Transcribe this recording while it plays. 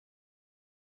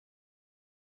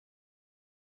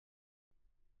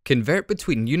Convert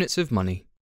between units of money.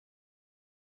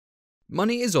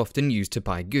 Money is often used to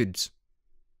buy goods.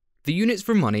 The units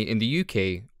for money in the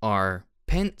UK are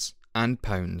pence and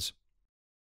pounds.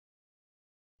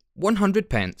 100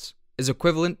 pence is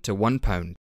equivalent to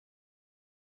 £1.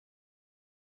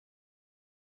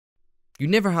 You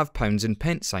never have pounds and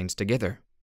pence signs together.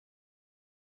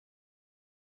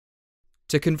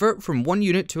 To convert from one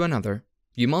unit to another,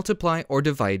 you multiply or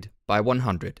divide by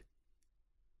 100.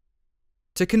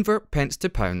 To convert pence to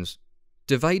pounds,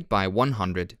 divide by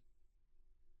 100.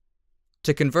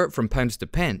 To convert from pounds to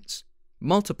pence,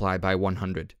 multiply by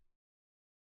 100.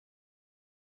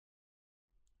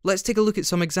 Let's take a look at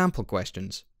some example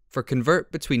questions for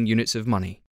convert between units of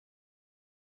money.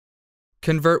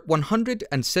 Convert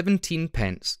 117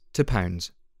 pence to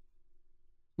pounds.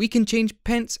 We can change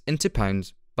pence into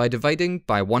pounds by dividing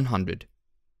by 100.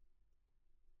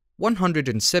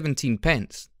 117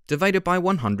 pence divided by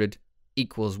 100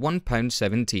 equals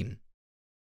 £1.17.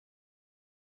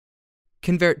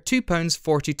 Convert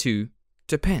 £2.42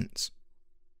 to pence.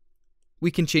 We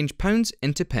can change pounds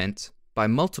into pence by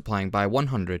multiplying by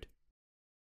 100.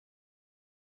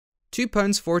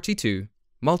 £2.42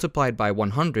 multiplied by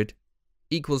 100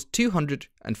 equals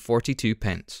 242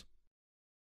 pence.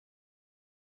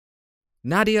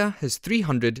 Nadia has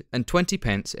 320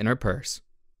 pence in her purse.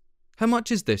 How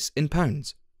much is this in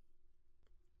pounds?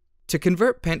 To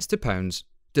convert pence to pounds,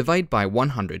 divide by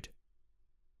 100.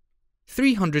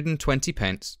 320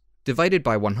 pence divided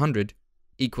by 100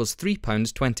 equals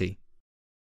 £3.20.